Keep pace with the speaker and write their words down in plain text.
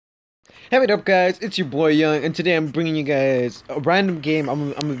Hey, what up, guys? It's your boy Young, and today I'm bringing you guys a random game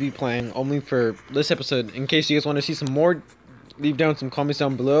I'm gonna be playing only for this episode. In case you guys want to see some more, leave down some comments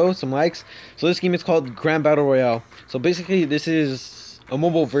down below, some likes. So this game is called Grand Battle Royale. So basically, this is a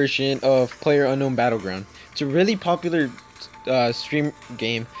mobile version of PlayerUnknown Battleground. It's a really popular stream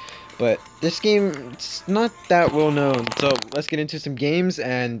game, but this game it's not that well known. So let's get into some games,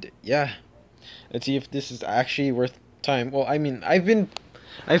 and yeah, let's see if this is actually worth time. Well, I mean,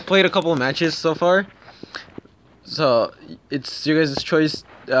 I've played a couple of matches so far, so it's your guys' choice.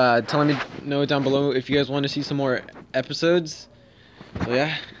 Telling me know down below if you guys want to see some more episodes. So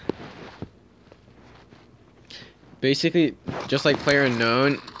yeah, basically just like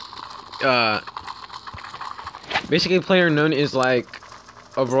PlayerUnknown. Uh, basically PlayerUnknown is like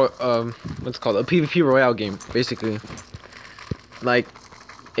what's it called, a PvP royale game. Basically, like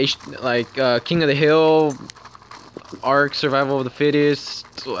King of the Hill, Ark, Survival of the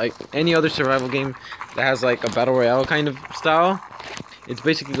Fittest, like any other survival game that has like a battle royale kind of style. It's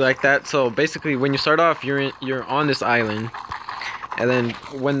basically like that. So basically, when you start off, you're on this island, and then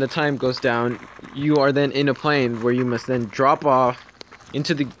when the time goes down, you are then in a plane where you must then drop off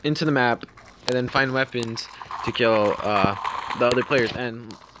into the map, and then find weapons to kill the other players.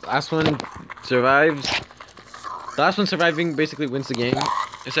 And last one survives. The last one surviving basically wins the game,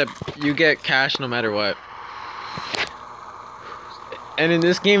 except you get cash no matter what. And in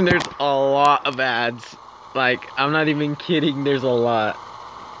this game, there's a lot of ads. Like, I'm not even kidding, there's a lot.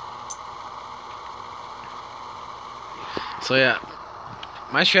 So yeah,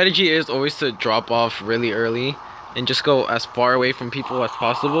 my strategy is always to drop off really early and just go as far away from people as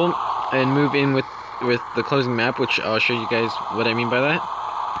possible and move in with the closing map, which I'll show you guys what I mean by that.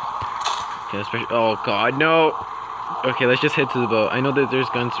 Okay, especially, oh god, no. Okay, let's just head to the boat. I know that there's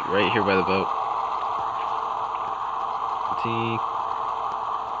guns right here by the boat. Let's see.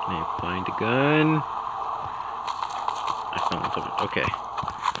 Can I find a gun? I found something. Okay.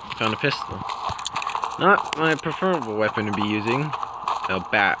 Found a pistol. Not my preferable weapon to be using. A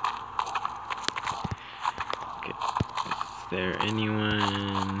bat. Okay. Is there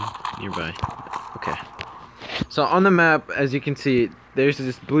anyone nearby? Okay. So on the map, as you can see, there's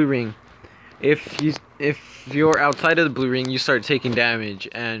this blue ring. If you're outside of the blue ring, you start taking damage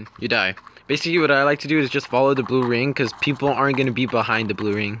and you die. Basically, what I like to do is just follow the blue ring, because people aren't going to be behind the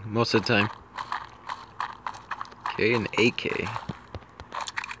blue ring most of the time. Okay, an AK.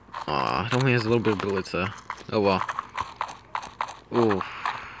 Aw, it only has a little bit of bullets though. Oh well. Ooh.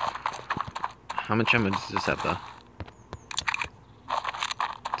 How much ammo does this have though?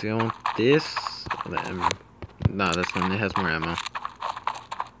 Do I want this? No, this one, it has more ammo.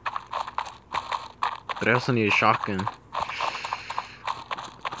 But I also need a shotgun.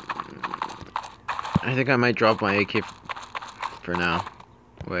 I think I might drop my AK for now.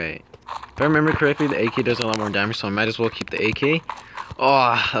 Wait. If I remember correctly, the AK does a lot more damage, so I might as well keep the AK.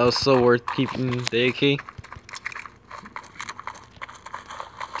 Oh, that was so worth keeping the AK.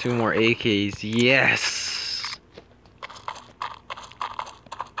 2 more AKs. Yes!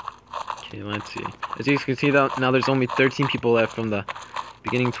 Okay, let's see. As you can see, now there's only 13 people left from the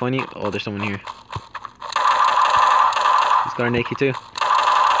beginning 20. Oh, there's someone here. He's got an AK too.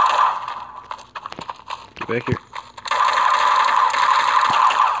 Get back here.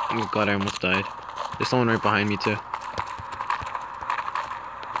 Oh god, I almost died. There's someone right behind me too.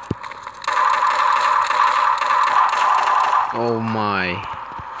 Oh my.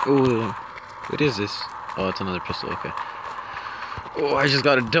 Ooh. What is this? Oh, it's another pistol, okay. Oh, I just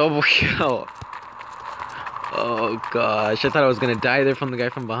got a double kill. Oh gosh, I thought I was gonna die there from the guy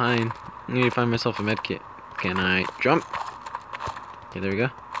from behind. I need to find myself a medkit. Can I jump? Okay, there we go.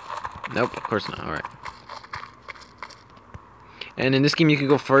 Nope, of course not. Alright. And in this game, you can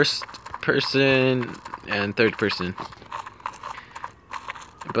go first person and third person.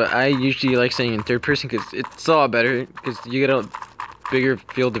 But I usually like saying in third person because it's a lot better, because you get a bigger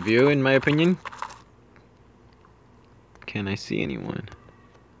field of view, in my opinion. Can I see anyone?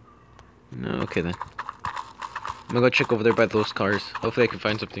 No, okay then. I'm gonna go check over there by those cars. Hopefully I can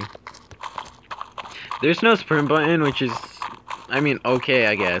find something. There's no sprint button, which is, I mean, okay,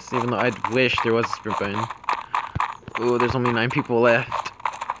 I guess. Even though I'd wish there was a sprint button. Ooh, there's only 9 people left.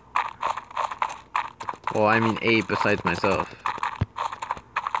 Well, I mean 8 besides myself.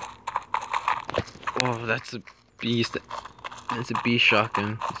 Oh, that's a beast. That's a beast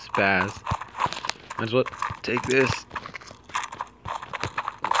shotgun. Spaz. Might as well take this.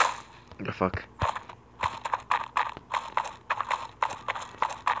 What the fuck?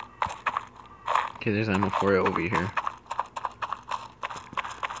 Okay, there's ammo for it over here.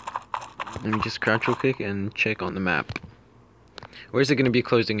 Let me just crouch real quick and check on the map. Where's it gonna be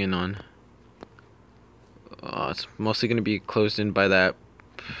closing in on? It's mostly gonna be closed in by that,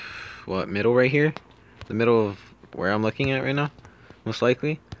 what, middle right here? The middle of where I'm looking at right now, most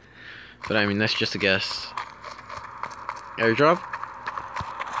likely. But I mean, that's just a guess. Airdrop?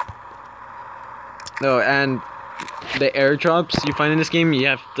 No, and the airdrops you find in this game, you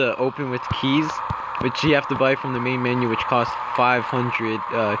have to open with keys, which you have to buy from the main menu, which costs 500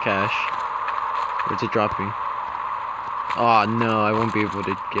 cash. Where's it dropping? Oh no, I won't be able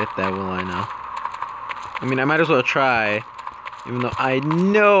to get that, will I now? I mean, I might as well try, even though I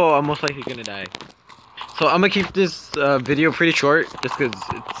know I'm most likely gonna die. So I'm gonna keep this video pretty short, just because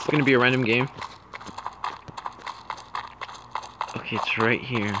it's gonna be a random game. Okay, it's right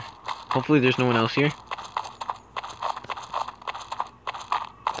here. Hopefully there's no one else here.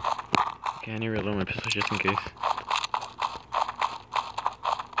 Okay, I need to reload my pistol just in case.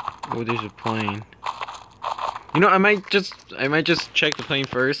 Oh, there's a plane. You know, I might just check the plane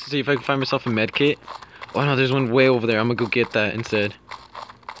first, see if I can find myself a med kit. Oh no, there's one way over there. I'm gonna go get that instead.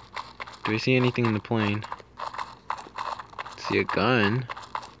 Do I see anything in the plane? See a gun.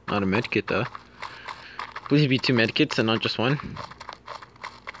 Not a med kit though. Please be 2 med kits and not just 1.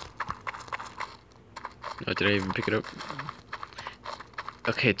 Oh, did I even pick it up?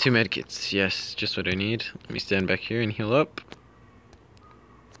 Okay, 2 med kits. Yes, just what I need. Let me stand back here and heal up.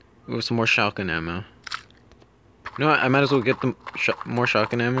 Ooh, some more shotgun ammo. You know what? I might as well get the more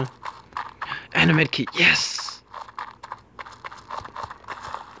shotgun ammo. And a med kit. Yes!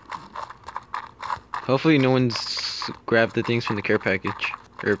 Hopefully no one's grabbed the things from the care package.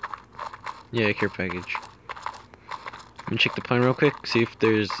 Or, yeah, care package. Let me check the plane real quick. See if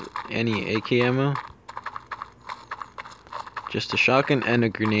there's any AK ammo. Just a shotgun and a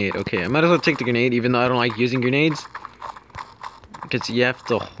grenade. Okay, I might as well take the grenade, even though I don't like using grenades. Because you have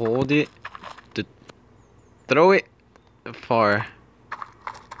to hold it to throw it far.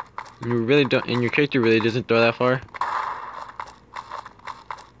 You really don't, and your character really doesn't throw that far.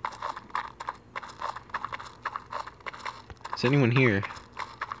 Is anyone here?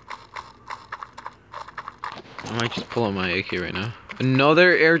 I might just pull out my AK right now.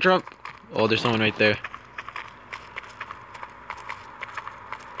 Another airdrop? Oh, there's someone right there.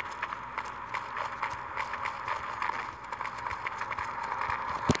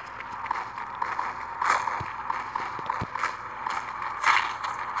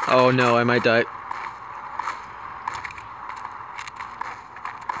 Oh no, I might die.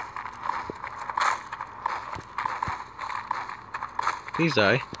 Please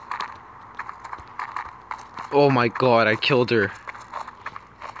die. Oh my god, I killed her.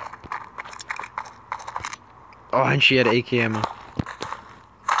 Oh, and she had AK ammo.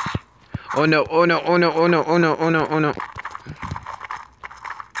 Oh no, oh no, oh no, oh no, oh no, oh no, oh no.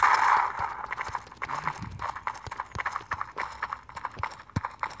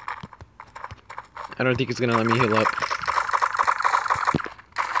 I don't think it's gonna let me heal up.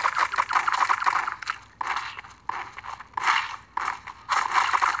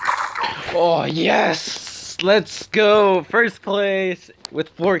 Oh yes! Let's go! First place with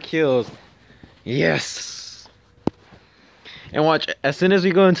 4 kills. Yes! And watch, as soon as we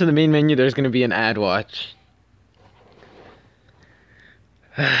go into the main menu, there's gonna be an ad, watch.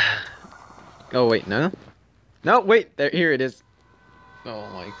 Oh wait, no? No, wait, there, here it is. Oh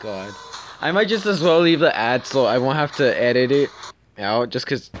my god. I might just as well leave the ad so I won't have to edit it out, just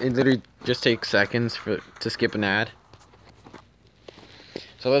because it literally just takes seconds to skip an ad.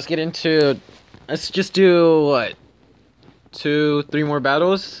 So let's get into, let's just do, what, 2-3 more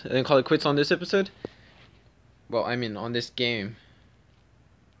battles, and then call it quits on this episode? Well, I mean, on this game.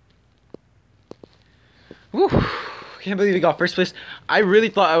 Woo! Can't believe we got first place. I really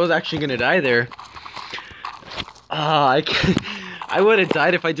thought I was actually gonna die there. I would have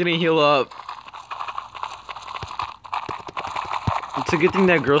died if I didn't heal up. It's a good thing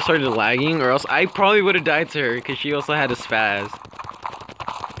that girl started lagging, or else I probably would have died to her, because she also had a spaz.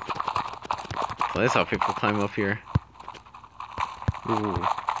 So that's how people climb up here. Ooh.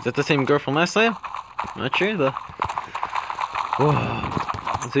 Is that the same girl from last time? Not sure though.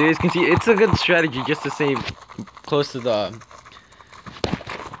 Whoa. So you guys can see, it's a good strategy just to stay close to the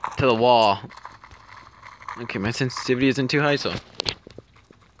wall. Okay, my sensitivity isn't too high, so.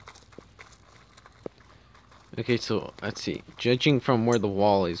 Okay, so let's see. Judging from where the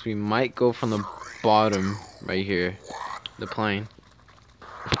wall is, we might go from the bottom right here. The plane.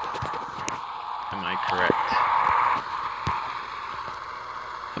 Am I correct?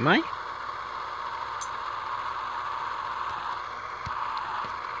 Am I?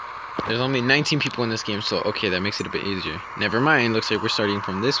 There's only 19 people in this game, so okay, that makes it a bit easier. Never mind, looks like we're starting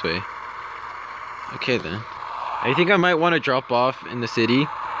from this way. Okay then. I think I might want to drop off in the city.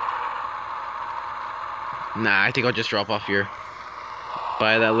 Nah, I think I'll just drop off here.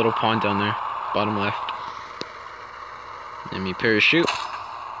 By that little pond down there. Bottom left. Let me parachute.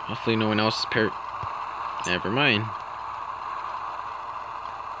 Hopefully no one else is Never mind.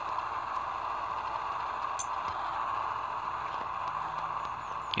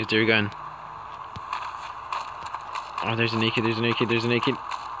 Is there a gun? Oh, there's a naked, there's a naked, there's a naked.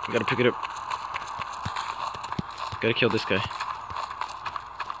 Gotta pick it up. Gotta kill this guy.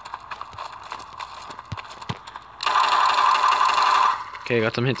 Okay, I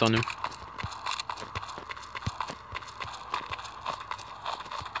got some hits on him.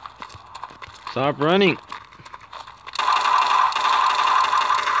 Stop running.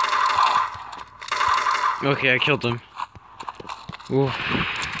 Okay, I killed him. Oof.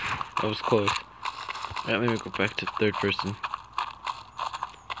 That was close. Alright, let me go back to third person.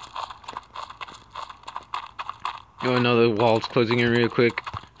 Oh no, the wall's closing in real quick.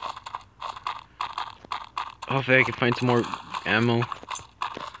 Hopefully I can find some more ammo.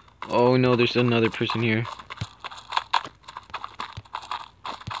 Oh no, there's another person here.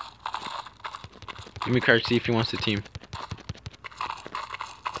 Let me crouch, see if he wants to team.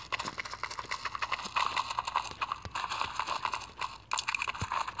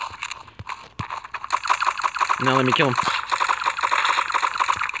 Now let me kill him.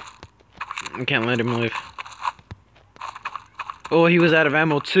 I can't let him live. Oh, he was out of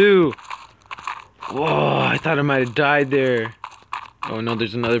ammo too. Whoa, I thought I might have died there. Oh no,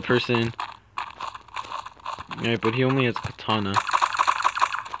 there's another person. Alright, but he only has a katana.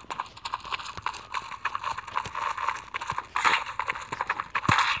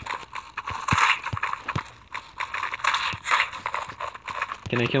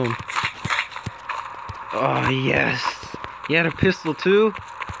 Can I kill him? Oh, yes. He had a pistol too?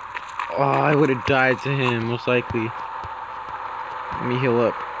 Oh, I would have died to him, most likely. Let me heal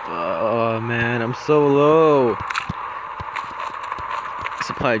up. Oh, man, I'm so low.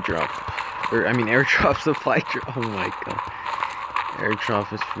 Supply drop. Or, I mean, airdrop, supply drop. Oh my god.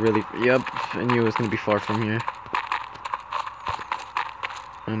 Airdrop is really... Yep, I knew it was going to be far from here.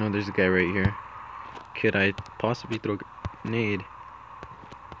 Oh no, there's a guy right here. Could I possibly throw a grenade?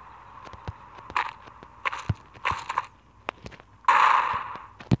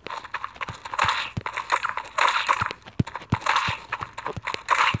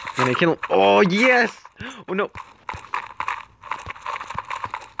 Can I kill him? Oh, yes! Oh, no.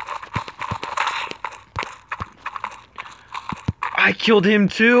 I killed him,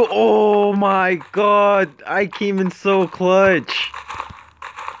 too. Oh, my God. I came in so clutch.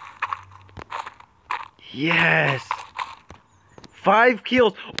 Yes. 5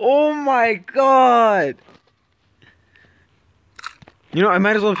 kills. Oh, my God. You know, I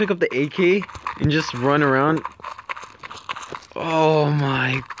might as well pick up the AK and just run around. Oh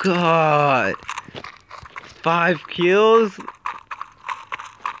my god. 5 kills?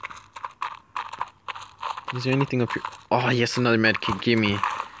 Is there anything up here? Oh yes, another medkit, gimme.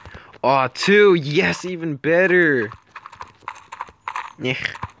 Oh, 2, yes, even better. Yeah.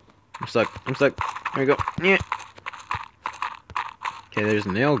 I'm stuck, I'm stuck. There we go. Yeah. Okay, there's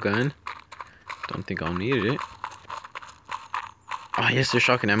a nail gun. Don't think I'll need it. Oh yes, there's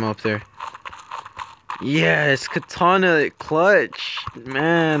shotgun ammo up there. Yes, katana clutch.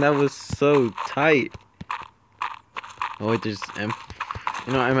 Man, that was so tight. Oh wait, there's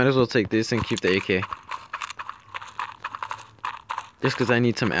You know, I might as well take this and keep the AK. Just because I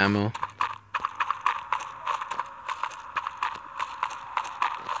need some ammo.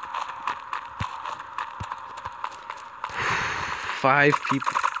 Five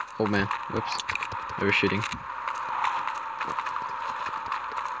people. Oh man, whoops. They were shooting.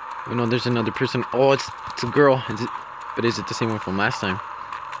 Oh no, there's another person. Oh, it's a girl. But is it the same one from last time?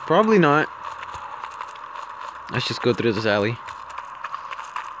 Probably not. Let's just go through this alley.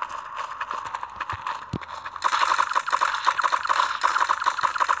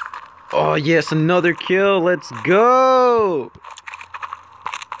 Oh yes, another kill. Let's go.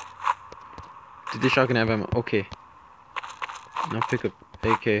 Did the shotgun have ammo? Okay. Now pick up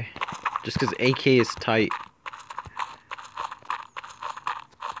AK. Just because AK is tight.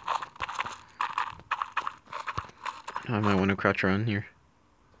 I might want to crouch around here.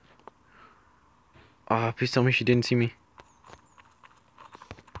 Ah, oh, please tell me she didn't see me.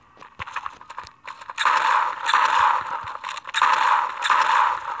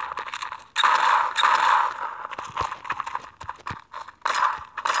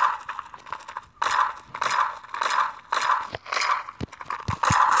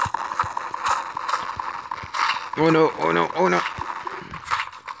 Oh no, oh no, oh no.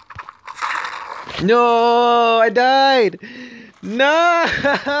 No, I died. No.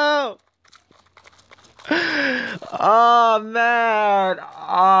 Oh man.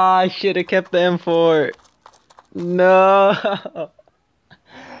 I should have kept the M4. No.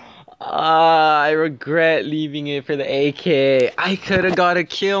 I regret leaving it for the AK. I could have got a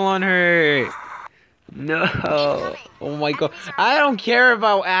kill on her. No. Oh my god. I don't care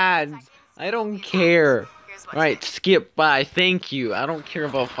about ads. I don't care. Alright, skip. Bye. Thank you. I don't care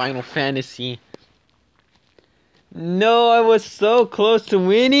about Final Fantasy. No, I was so close to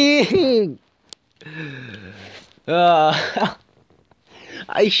winning. I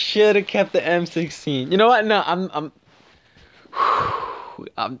should have kept the M16. You know what? No,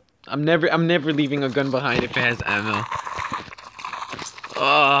 I'm never leaving a gun behind if it has ammo.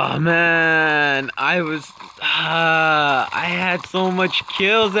 Oh man, I had so much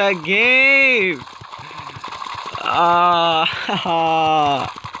kills that game.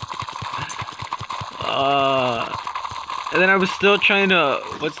 And then I was still trying to,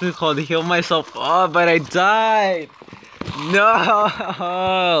 what's this called, heal myself up, but I died.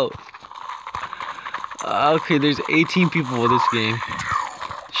 No. Okay, there's 18 people with this game.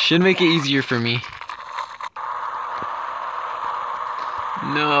 Should make it easier for me.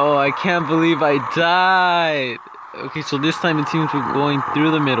 No, I can't believe I died. Okay, so this time it seems we're going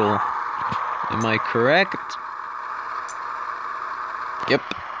through the middle. Am I correct? Yep.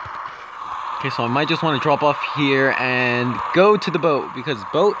 Okay, so I might just want to drop off here and go to the boat, because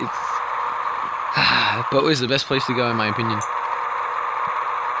boat is the best place to go in my opinion.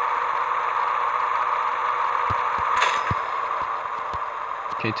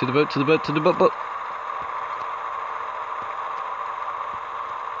 Okay, to the boat, to the boat, to the boat.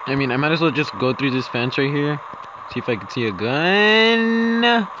 I mean, I might as well just go through this fence right here. See if I can see a gun.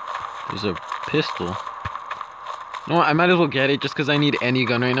 There's a pistol. You know what? I might as well get it just because I need any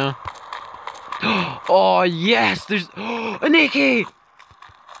gun right now. Oh, yes! There's an AK!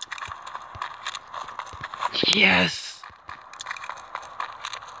 Yes!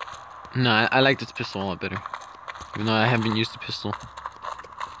 No, I like this pistol a lot better. Even though I haven't used the pistol.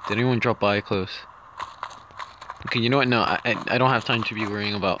 Did anyone drop by close? Okay, you know what? No, I don't have time to be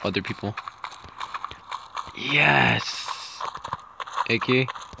worrying about other people. Yes! AK,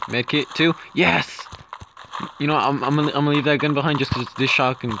 medkit too. Yes! You know what? I'm gonna leave that gun behind just because this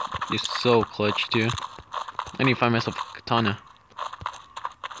shotgun is so clutch too. I need to find myself a katana.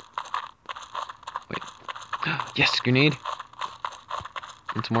 Wait. Yes, grenade.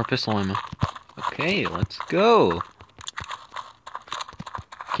 And some more pistol ammo. Okay, let's go.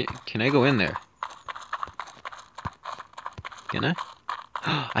 Can I go in there? Can I?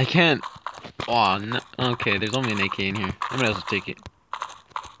 I can't. Oh, no. Okay, there's only an AK in here. I'm gonna have to take it.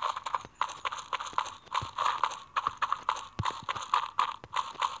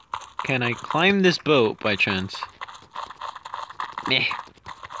 Can I climb this boat by chance? Meh.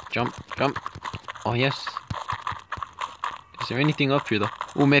 Jump, jump. Oh, yes. Is there anything up here, though?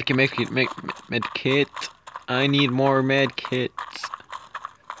 Oh, medkit. I need more medkits.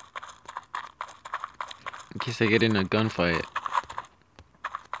 In case I get in a gunfight.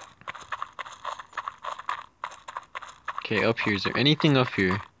 Okay, up here. Is there anything up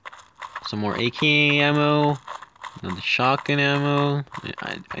here? Some more AK ammo. Another shotgun ammo.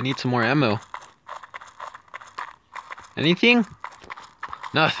 I need some more ammo. Anything?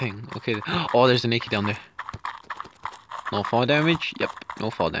 Nothing. Okay. Oh, there's an AK down there. No fall damage? Yep, no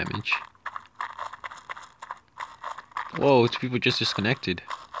fall damage. Whoa, two people just disconnected.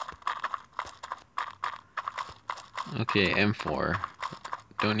 Okay, M4.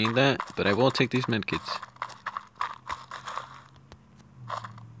 Don't need that, but I will take these medkits.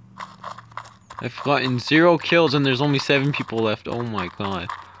 I've gotten 0 kills and there's only 7 people left. Oh my god.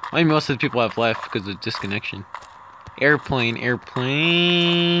 I mean, most of the people have left because of disconnection. Airplane.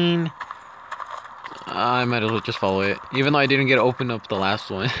 I might as well just follow it. Even though I didn't get to open up the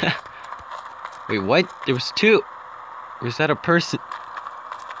last one. Wait, what? There was 2. Or is that a person?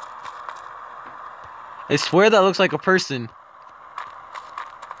 I swear that looks like a person.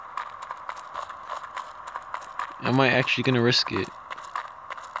 Am I actually gonna risk it?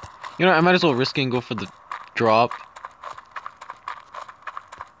 You know, I might as well risk it and go for the drop.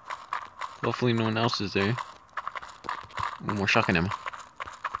 Hopefully no one else is there. One more shotgun ammo.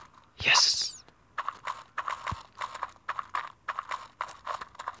 Yes!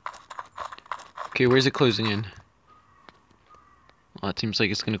 Okay, where's it closing in? Well, it seems like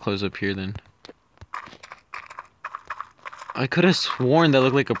it's gonna close up here then. I could have sworn that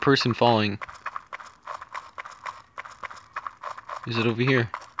looked like a person falling. Is it over here?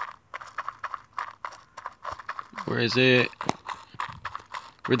 Where is it?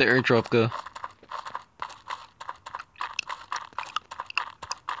 Where'd the airdrop go?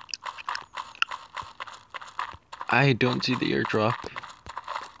 I don't see the airdrop.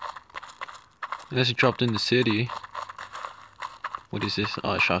 Unless it dropped in the city. What is this?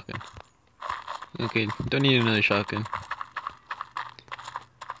 Oh, a shotgun. Okay, don't need another shotgun.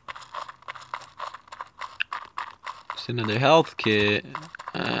 Just another health kit.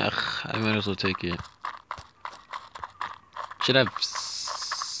 Ugh, I might as well take it. Should have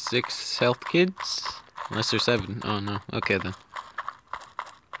 6 health kits? Unless there's 7. Oh no. Okay then.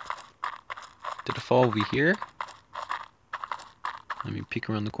 Did it fall over here? Let me peek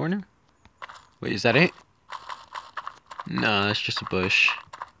around the corner. Wait, is that it? Nah, that's just a bush.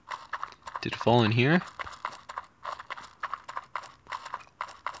 Did it fall in here?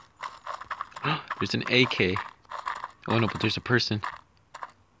 There's an AK. Oh no, but there's a person.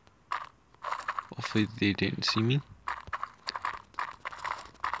 Hopefully they didn't see me.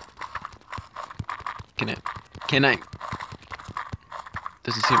 Can I?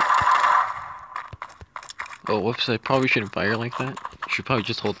 Doesn't seem. Oh, whoops! I probably shouldn't fire like that. Should probably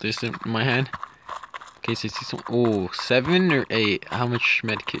just hold this in my hand. In case I see some. Oh, 7 or 8? How much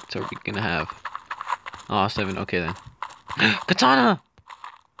medkits are we gonna have? Oh, 7. Okay then. Katana.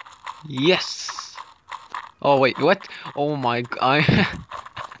 Yes. Oh wait, what? Oh my god.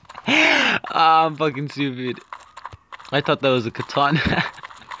 I'm fucking stupid. I thought that was a katana.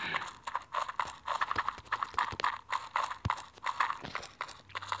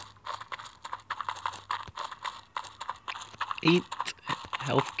 8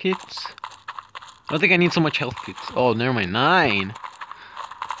 health kits? I don't think I need so much health kits. Oh, never mind. 9.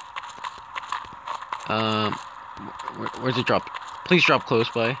 Where's it drop? Please drop close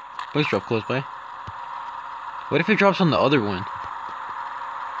by. Please drop close by. What if it drops on the other one?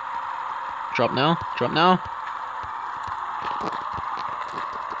 Drop now? Drop now?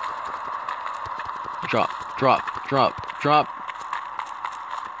 Drop, drop, drop, drop.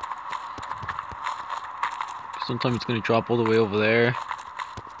 Sometimes it's gonna drop all the way over there.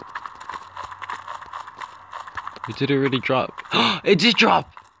 It did already drop. It did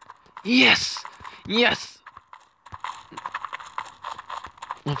drop! Yes! Yes!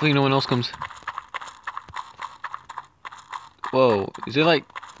 Hopefully no one else comes. Whoa, is it like...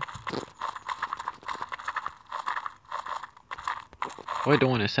 Oh, I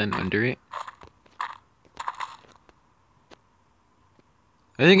don't want to stand under it.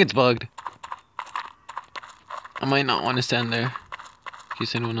 I think it's bugged. I might not want to stand there in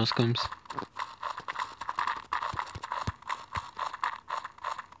case anyone else comes.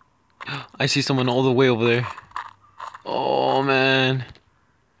 I see someone all the way over there. Oh man.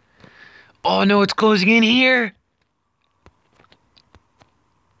 Oh no, it's closing in here.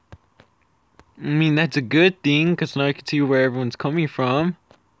 I mean, that's a good thing because now I can see where everyone's coming from.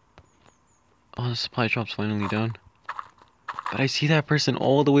 Oh, the supply drop's finally done. But I see that person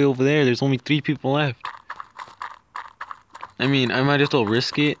all the way over there. There's only 3 people left. I mean, I might as well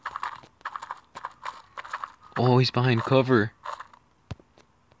risk it. Oh, he's behind cover.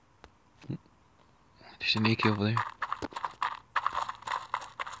 There's an AK over there.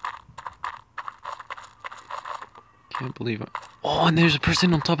 Can't believe it. Oh, and there's a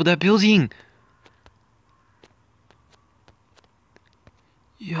person on top of that building.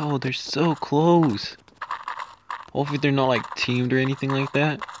 Yo, they're so close. Hopefully they're not like teamed or anything like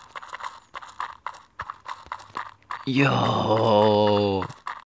that. Yo.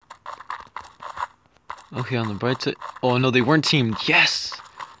 Okay, on the bright side. Oh no, they weren't teamed. Yes.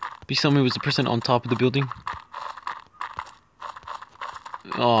 Please tell me it was the person on top of the building.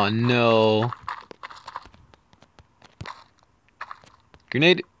 Oh no.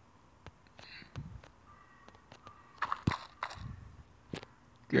 Grenade.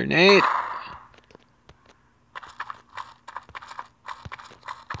 Grenade.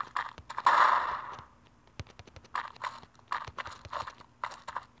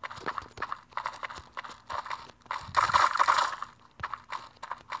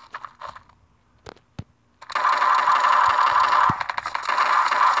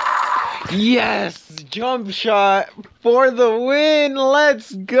 Yes! Jump shot for the win!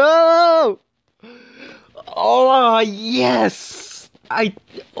 Let's go! Oh, yes!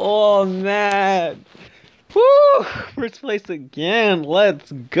 Oh, man! Woo! First place again!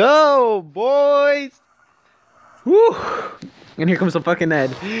 Let's go, boys! Woo! And here comes the fucking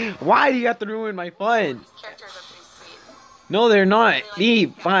Ed. Why do you have to ruin my fun? No, they're not.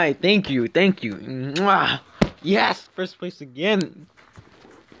 Leave. Fine. Thank you. Thank you. Mwah. Yes! First place again.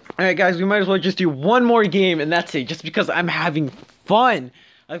 Alright guys, we might as well just do one more game and that's it, just because I'm having fun.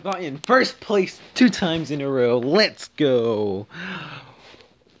 I've gotten first place 2 times in a row. Let's go.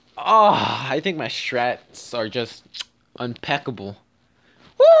 Oh, I think my strats are just impeccable.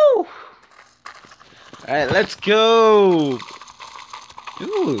 Woo! Alright, let's go!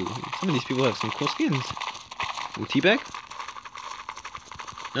 Ooh, some of these people have some cool skins. Ooh, teabag?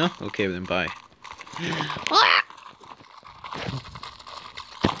 No? Okay, then bye.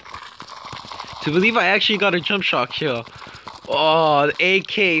 To believe I actually got a jump shot kill. Oh, the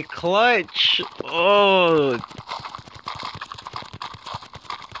AK clutch. Oh.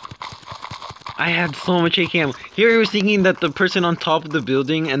 I had so much AK ammo. Here I was thinking that the person on top of the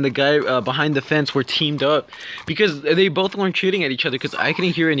building and the guy behind the fence were teamed up. Because they both weren't shooting at each other because I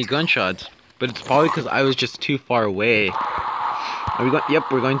couldn't hear any gunshots. But it's probably because I was just too far away. Are we going?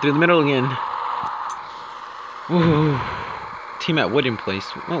 Yep, we're going through the middle again. Ooh. Team at wooden place.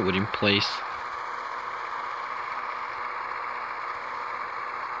 What wooden place?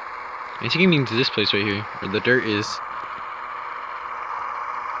 I think he means this place right here, where the dirt is.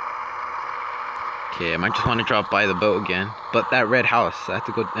 Okay, I might just want to drop by the boat again. But that red house, I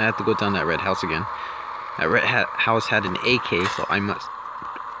have to go down that red house again. That red house had an AK, so I must.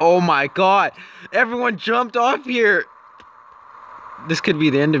 Oh my god! Everyone jumped off here! This could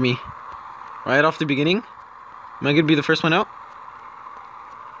be the end of me. Right off the beginning? Am I gonna be the first one out?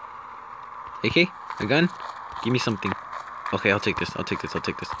 AK? A gun? Give me something. Okay, I'll take this. I'll take this. I'll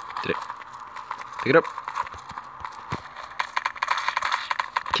take this. Did it? Pick it up.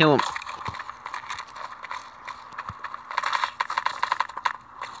 Kill him.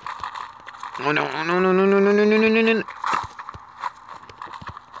 Oh no! Oh no! No! No! No! No! No! No! No! No!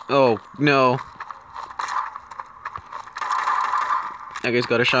 Oh no! That guy's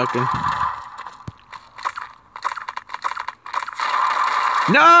got a shotgun.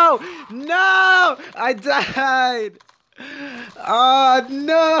 No! No! I died! Oh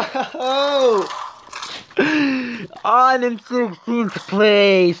no! On in 16th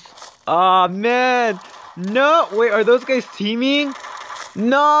place! Oh man! No! Wait, are those guys teaming?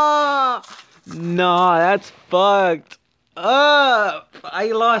 No! No, that's fucked up!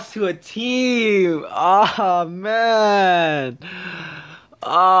 I lost to a team! Oh man!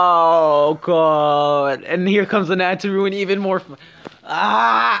 Oh god! And here comes an ad to ruin even more.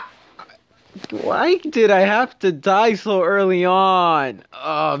 Ah! Why did I have to die so early on?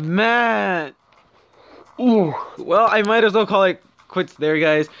 Oh man! Ooh. Well, I might as well call it quits there,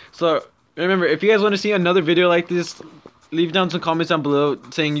 guys. So remember, if you guys want to see another video like this, leave down some comments down below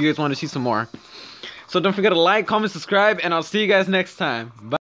saying you guys want to see some more. So don't forget to like, comment, subscribe, and I'll see you guys next time. Bye.